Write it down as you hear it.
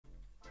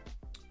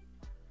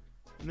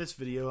In this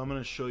video, I'm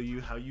going to show you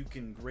how you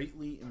can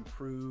greatly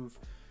improve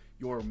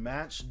your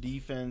match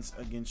defense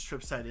against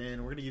trips tight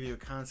end. We're going to give you a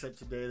concept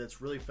today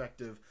that's really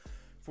effective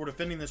for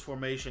defending this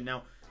formation.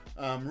 Now,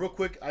 real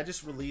quick, I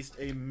just released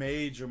a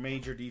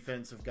major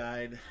defensive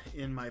guide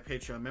in my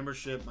Patreon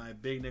membership, my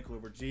Big Nickel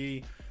over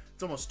G.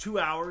 It's almost 2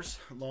 hours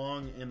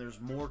long, and there's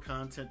more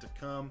content to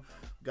come.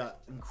 Got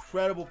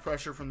incredible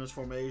pressure from this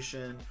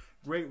formation,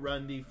 great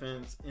run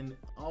defense, and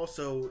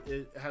also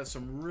it has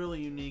some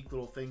really unique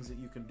little things that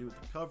you can do with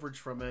the coverage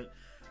from it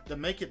that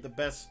make it the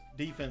best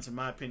defense, in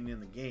my opinion, in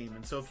the game.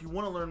 And so if you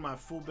want to learn my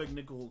full Big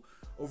Nickel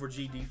over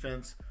G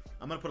defense,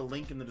 I'm going to put a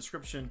link in the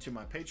description to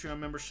my Patreon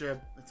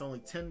membership. It's only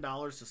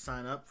 $10 to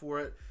sign up for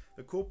it.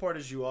 The cool part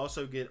is you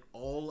also get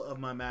all of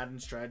my Madden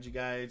strategy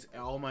guides,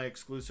 all my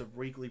exclusive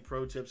weekly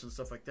pro tips and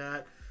stuff like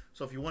that.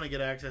 So if you want to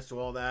get access to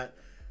all that,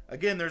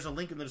 again, there's a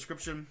link in the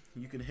description.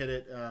 You can hit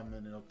it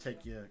and it'll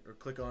take you, or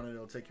click on it,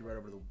 it'll take you right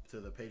over to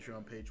the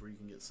Patreon page where you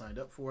can get signed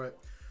up for it.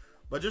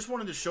 But just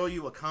wanted to show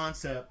you a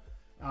concept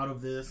out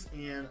of this,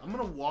 and I'm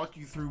going to walk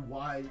you through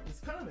why.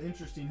 It's kind of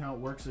interesting how it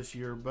works this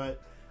year,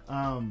 but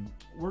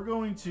we're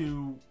going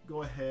to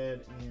go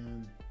ahead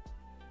and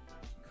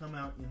come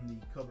out in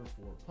the cover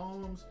for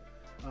palms,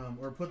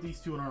 or put these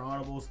two in our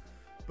audibles.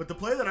 But the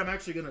play that I'm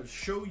actually going to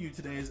show you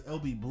today is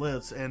LB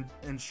Blitz, and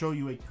show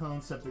you a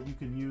concept that you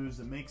can use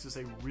that makes this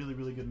a really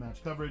good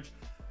match coverage.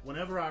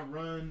 Whenever I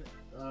run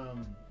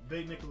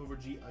Big Nickel over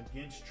G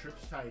against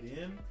trips tight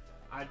end,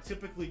 I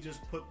typically just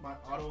put my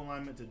auto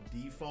alignment to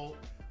default.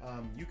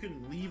 You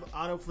can leave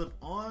auto flip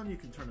on, you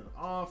can turn it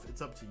off,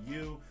 it's up to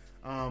you.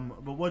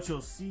 But what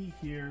you'll see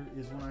here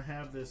is when I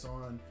have this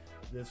on,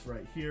 this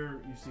right here,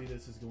 you see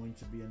this is going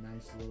to be a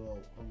nice little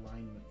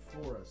alignment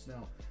for us.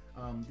 Now,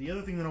 the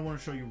other thing that I want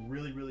to show you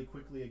really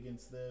quickly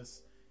against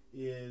this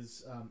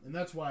is, and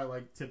that's why I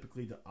like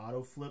typically to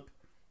auto flip,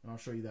 and I'll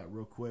show you that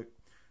real quick,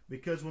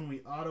 because when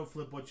we auto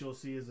flip, what you'll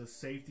see is the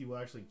safety will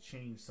actually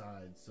change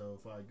sides. So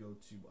if I go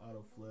to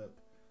auto flip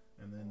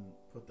and then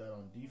put that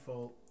on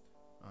default,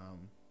 I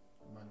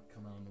might have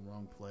come out on the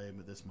wrong play,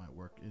 but this might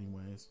work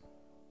anyways.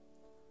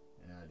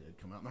 Yeah, I did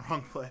come out in the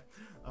wrong play.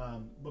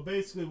 But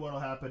basically what will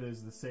happen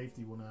is the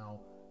safety will now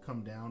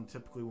come down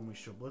typically when we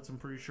show blitz, I'm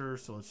pretty sure.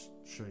 So let's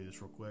show you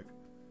this real quick.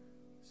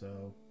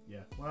 So yeah,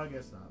 well, I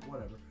guess not,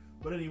 whatever.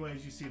 But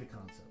anyways, you see the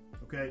concept.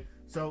 Okay,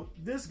 so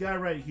this guy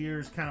right here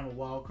is kind of a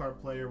wild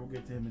card player. We'll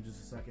get to him in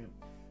just a second.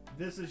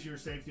 This is your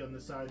safety on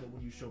this side that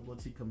when you show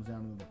blitz, he comes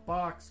down into the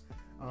box.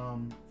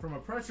 From a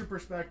pressure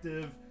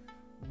perspective,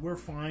 we're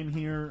fine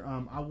here.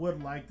 I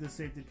would like this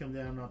safety to come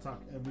down,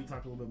 and we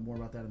talk a little bit more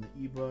about that in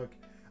the ebook.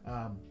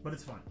 But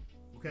it's fine.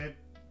 Okay.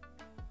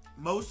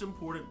 Most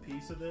important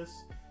piece of this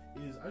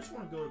is I just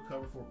want to go to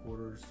cover 4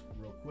 quarters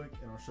real quick,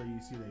 and I'll show you.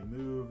 See, they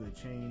move, they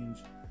change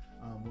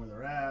where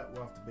they're at.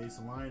 We'll have to base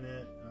align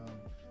it.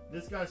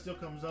 This guy still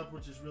comes up,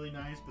 which is really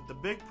nice. But the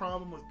big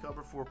problem with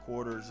cover 4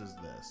 quarters is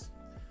this: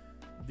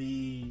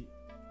 the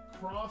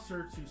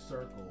crosser to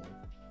circle,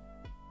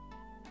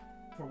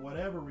 for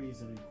whatever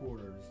reason in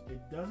quarters, it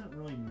doesn't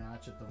really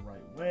match it the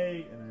right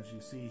way, and as you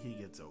see, he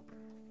gets open.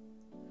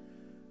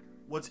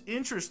 What's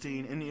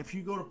interesting, and if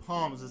you go to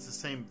palms, it's the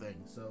same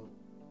thing. So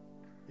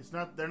it's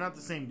not, they're not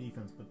the same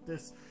defense, but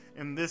this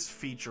and this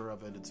feature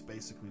of it, it's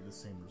basically the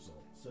same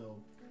result. So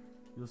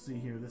you'll see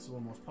here, this is one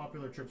of the most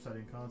popular trips tight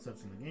end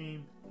concepts in the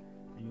game,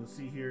 and you'll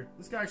see here,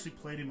 this guy actually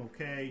played him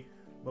okay,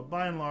 but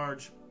by and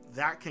large,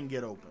 that can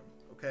get open.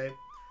 Okay.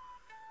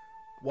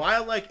 Why I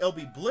like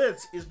LB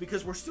Blitz is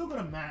because we're still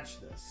going to match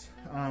this.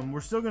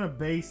 We're still going to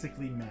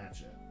basically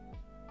match it.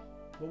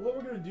 But what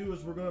we're going to do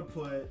is we're going to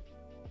put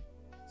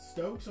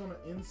Stokes on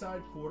an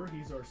inside quarter.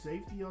 He's our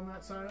safety on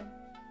that side.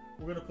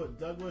 We're going to put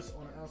Douglas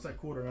on an outside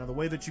quarter. Now, the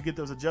way that you get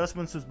those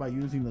adjustments is by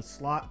using the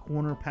slot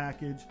corner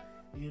package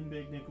in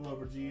Big Nickel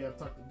over G. I've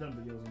done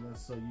videos on this,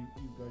 so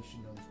you guys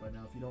should know this by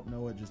now. If you don't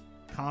know it, just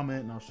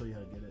comment and I'll show you how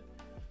to get it.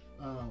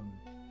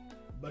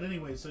 But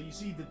anyway, so you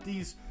see that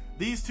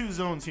these two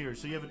zones here.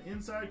 So you have an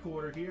inside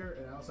quarter here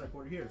and an outside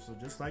quarter here. So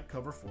just like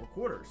cover 4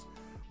 quarters.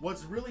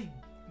 What's really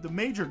the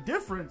major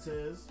difference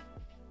is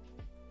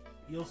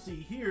you'll see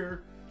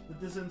here that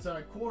this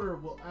inside quarter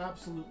will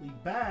absolutely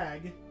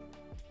bag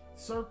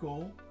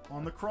circle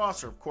on the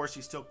crosser. Of course,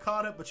 he still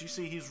caught it, but you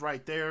see he's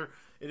right there.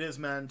 It is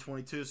Madden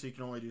 22, so you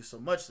can only do so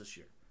much this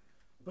year.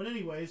 But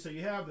anyway, so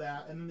you have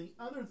that. And then the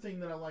other thing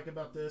that I like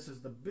about this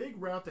is the big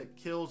route that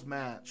kills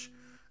match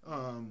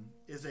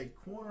is a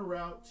corner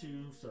route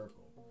to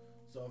circle.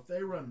 So if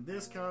they run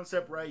this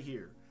concept right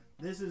here,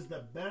 this is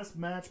the best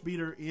match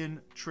beater in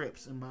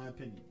trips, in my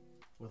opinion,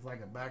 with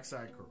like a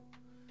backside curl.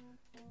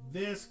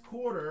 This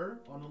quarter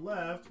on the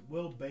left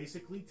will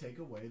basically take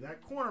away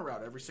that corner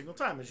route every single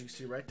time, as you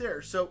see right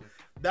there. So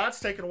that's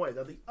taken away.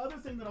 Now, the other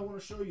thing that I want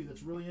to show you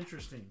that's really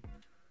interesting,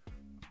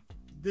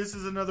 this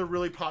is another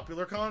really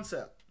popular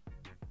concept.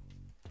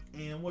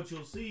 And what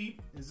you'll see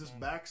is this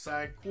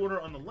backside quarter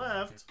on the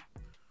left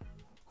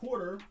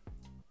quarter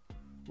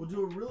will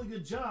do a really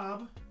good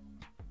job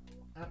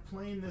at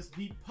playing this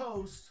deep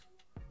post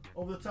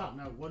over the top.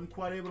 Now, wasn't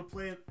quite able to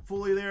play it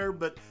fully there,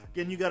 but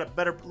again, you got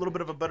a little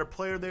bit of a better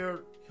player there.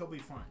 He'll be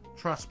fine.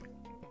 Trust me.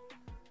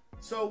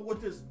 So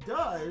what this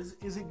does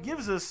is it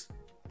gives us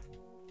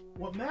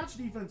what match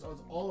defense is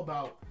all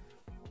about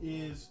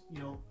is,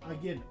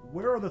 again,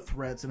 where are the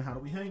threats and how do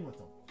we hang with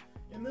them?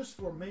 In this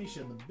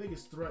formation, the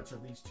biggest threats are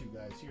these two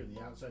guys here,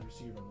 the outside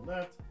receiver on the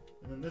left,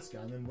 and then this guy.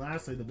 And then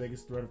lastly, the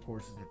biggest threat, of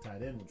course, is the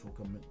tight end, which we'll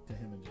come to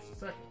him in just a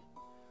second.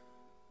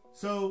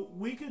 So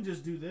we could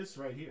just do this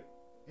right here.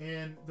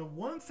 And the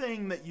one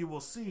thing that you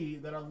will see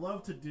that I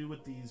love to do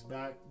with these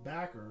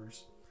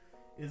backers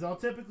is I'll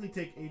typically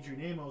take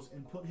Adrian Amos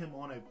and put him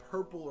on a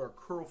purple or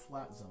curl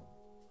flat zone.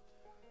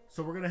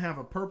 So we're going to have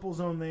a purple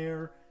zone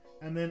there.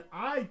 And then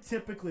I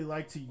typically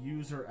like to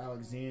use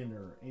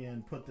Alexander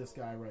and put this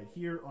guy right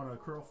here on a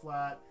curl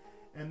flat.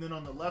 And then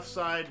on the left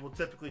side, we'll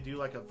typically do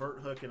like a vert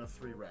hook and a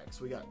 3-rec.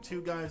 So we got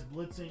two guys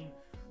blitzing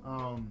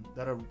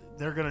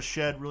they're going to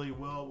shed really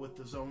well with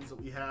the zones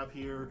that we have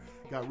here.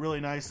 Got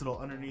really nice little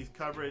underneath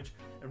coverage.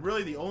 And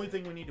really the only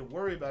thing we need to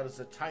worry about is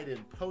the tight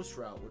end post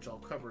route, which I'll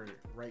cover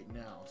right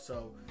now.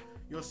 So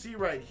you'll see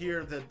right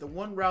here that the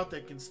one route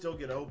that can still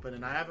get open,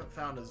 and I haven't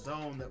found a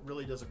zone that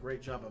really does a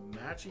great job of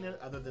matching it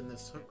other than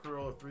this hook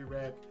curl or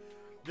 3-rec.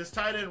 This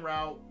tight end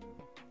route,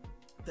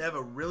 they have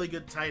a really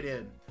good tight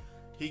end.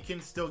 He can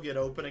still get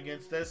open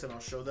against this, and I'll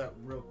show that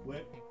real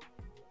quick.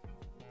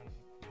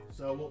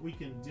 So what we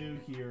can do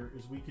here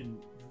is we can,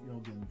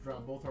 then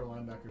drop both our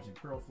linebackers in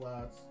curl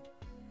flats,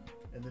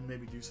 and then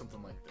maybe do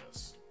something like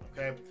this.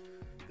 Okay,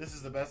 this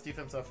is the best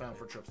defense I've found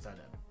for trips tight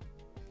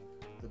end.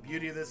 The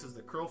beauty of this is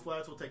the curl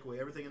flats will take away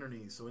everything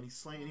underneath. So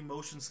any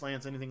motion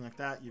slants, anything like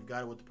that, you've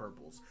got it with the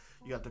purples.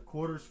 You got the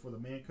quarters for the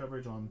man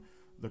coverage on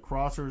the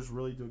crossers.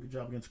 Really do a good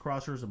job against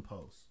crossers and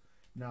posts.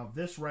 Now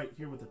this right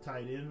here with the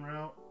tight end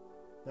route,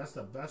 that's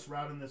the best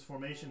route in this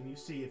formation. You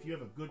see, if you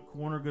have a good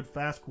corner, good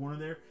fast corner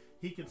there,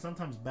 he can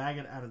sometimes bag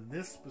it out of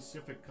this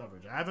specific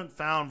coverage. I haven't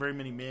found very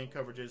many man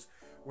coverages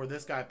where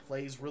this guy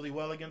plays really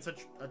well against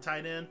a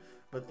tight end.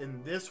 But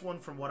in this one,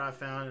 from what I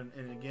found,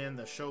 and again,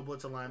 the show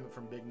blitz alignment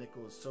from Big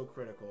Nickel is so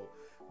critical,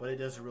 but it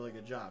does a really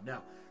good job.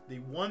 Now, the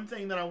one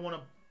thing that I want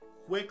to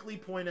quickly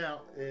point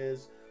out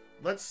is,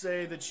 let's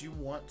say that you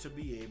want to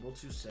be able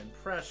to send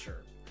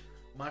pressure.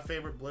 My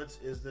favorite blitz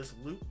is this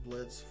loop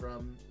blitz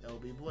from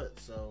LB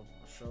Blitz. So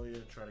I'll show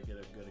you, try to get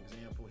a good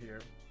example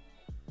here.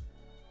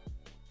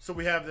 So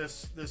we have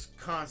this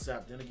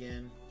concept, and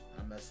again,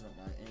 I'm messing up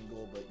my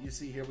angle, but you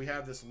see here we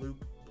have this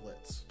loop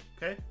blitz,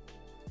 okay?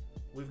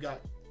 We've got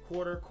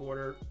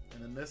quarter,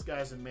 and then this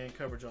guy's in man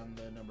coverage on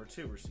the number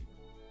 2 receiver.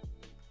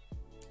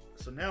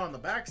 So now on the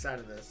back side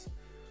of this,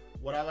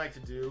 what I like to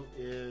do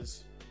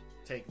is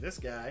take this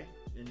guy,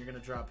 and you're going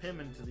to drop him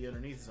into the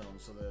underneath zone.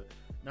 So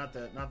not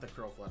the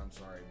curl flat, I'm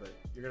sorry, but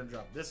you're going to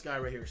drop this guy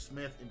right here,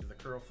 Smith, into the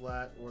curl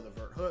flat or the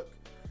vert hook.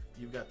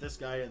 You've got this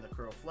guy in the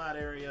curl flat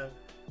area.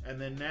 And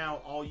then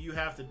now all you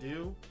have to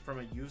do from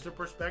a user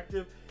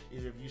perspective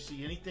is if you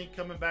see anything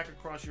coming back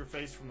across your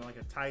face from like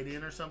a tight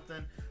end or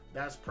something,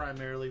 that's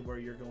primarily where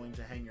you're going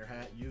to hang your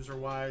hat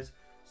user-wise.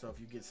 So if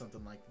you get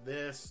something like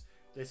this,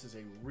 this is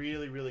a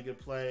really, really good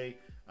play.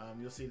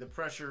 You'll see the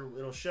pressure,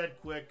 it'll shed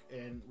quick,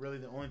 and really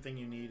the only thing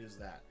you need is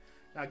that.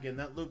 Now again,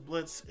 that loop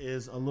blitz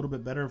is a little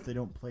bit better if they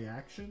don't play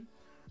action.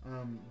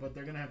 But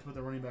they're going to have to put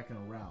the running back in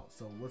a route.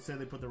 So let's say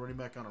they put the running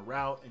back on a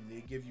route and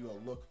they give you a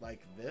look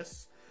like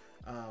this.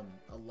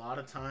 A lot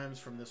of times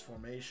from this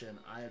formation,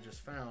 I have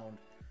just found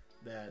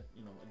that,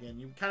 again,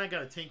 you kind of got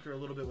to tinker a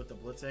little bit with the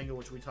blitz angle,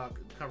 which we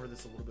cover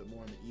this a little bit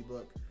more in the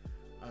ebook.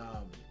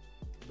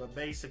 But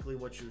basically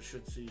what you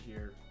should see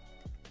here,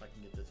 if I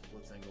can get this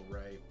blitz angle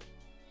right,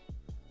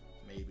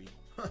 maybe.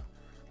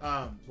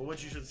 But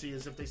what you should see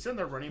is if they send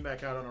their running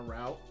back out on a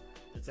route,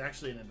 it's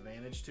actually an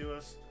advantage to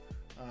us.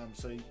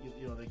 So,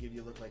 they give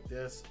you a look like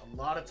this. A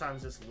lot of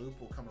times this loop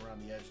will come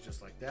around the edge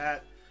just like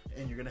that,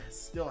 and you're going to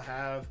still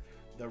have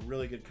the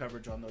really good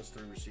coverage on those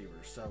 3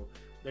 receivers. So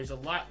there's a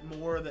lot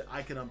more that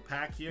I can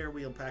unpack here.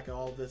 We unpack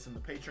all of this in the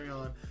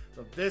Patreon.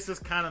 So this is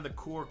kind of the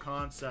core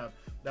concept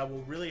that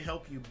will really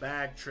help you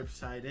bag trips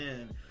tight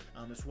end.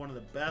 It's one of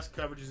the best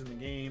coverages in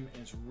the game,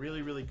 and it's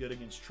really, really good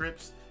against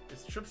trips.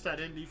 It's trips tight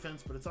end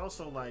defense, but it's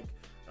also like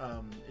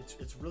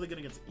it's really good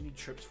against any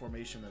trips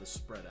formation that is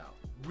spread out.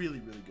 Really,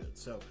 really good.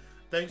 So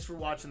thanks for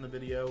watching the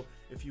video.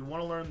 If you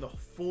want to learn the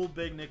full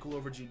Big Nickel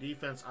over G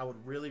defense, I would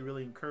really,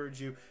 really encourage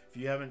you. If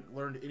you haven't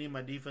learned any of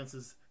my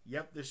defenses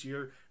yet this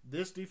year,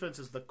 this defense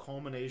is the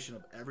culmination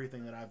of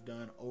everything that I've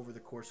done over the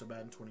course of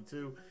Madden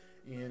 22,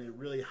 and it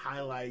really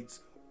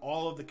highlights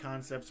all of the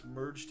concepts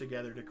merged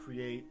together to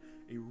create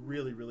a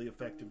really, really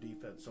effective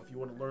defense. So if you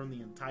want to learn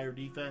the entire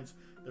defense,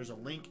 there's a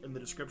link in the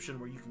description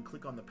where you can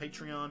click on the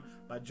Patreon.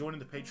 By joining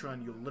the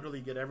Patreon, you'll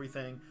literally get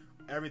everything.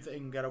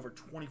 Got over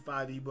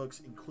 25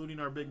 ebooks, including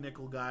our Big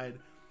Nickel guide.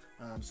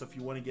 So if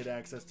you want to get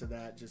access to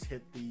that, just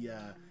hit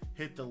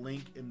the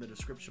link in the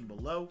description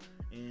below,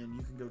 and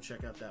you can go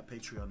check out that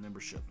Patreon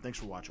membership. Thanks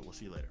for watching. We'll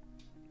see you later.